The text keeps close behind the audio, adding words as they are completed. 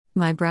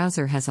My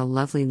browser has a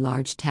lovely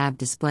large tab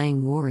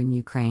displaying war in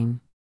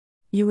Ukraine.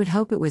 You would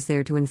hope it was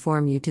there to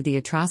inform you to the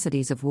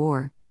atrocities of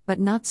war, but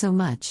not so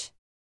much.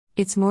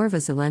 It's more of a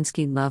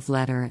Zelensky love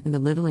letter and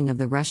belittling of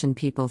the Russian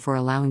people for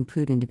allowing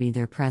Putin to be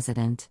their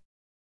president.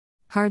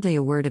 Hardly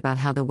a word about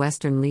how the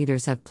Western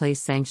leaders have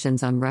placed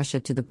sanctions on Russia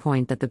to the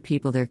point that the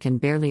people there can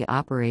barely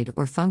operate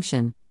or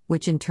function,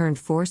 which in turn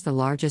forced the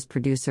largest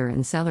producer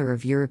and seller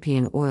of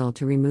European oil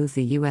to remove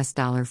the US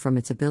dollar from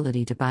its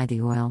ability to buy the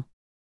oil.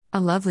 A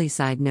lovely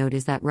side note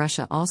is that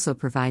Russia also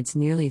provides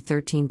nearly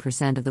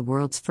 13% of the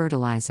world's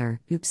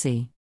fertilizer.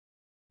 Oopsie.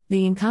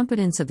 The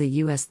incompetence of the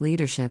US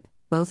leadership,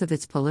 both of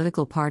its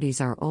political parties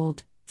are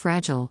old,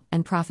 fragile,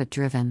 and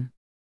profit-driven.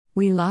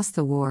 We lost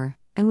the war,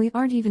 and we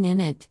aren't even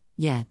in it,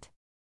 yet.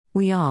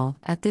 We all,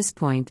 at this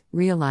point,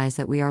 realize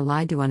that we are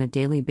lied to on a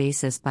daily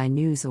basis by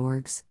news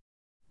orgs.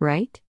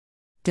 Right?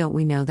 Don't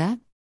we know that?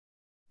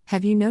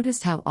 Have you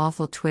noticed how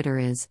awful Twitter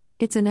is?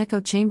 It's an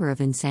echo chamber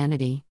of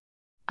insanity.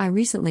 I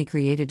recently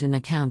created an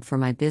account for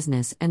my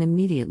business and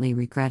immediately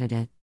regretted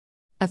it.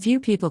 A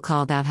few people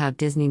called out how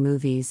Disney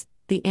movies,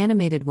 the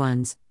animated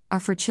ones, are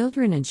for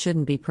children and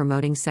shouldn't be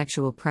promoting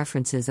sexual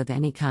preferences of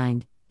any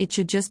kind. It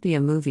should just be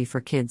a movie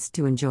for kids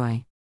to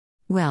enjoy.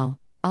 Well,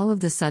 all of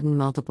the sudden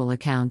multiple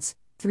accounts,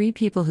 3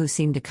 people who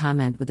seem to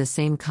comment with the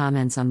same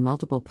comments on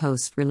multiple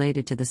posts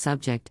related to the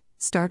subject,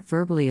 start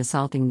verbally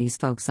assaulting these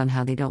folks on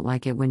how they don't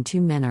like it when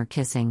 2 men are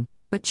kissing,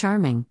 but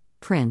charming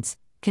Prince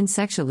can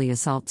sexually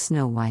assault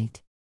Snow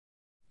White.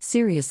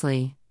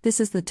 Seriously, this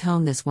is the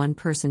tone this one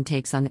person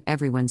takes on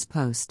everyone's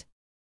post.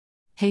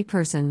 Hey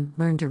person,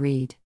 learn to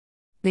read.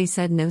 They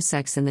said no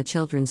sex in the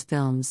children's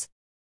films.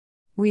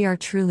 We are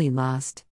truly lost.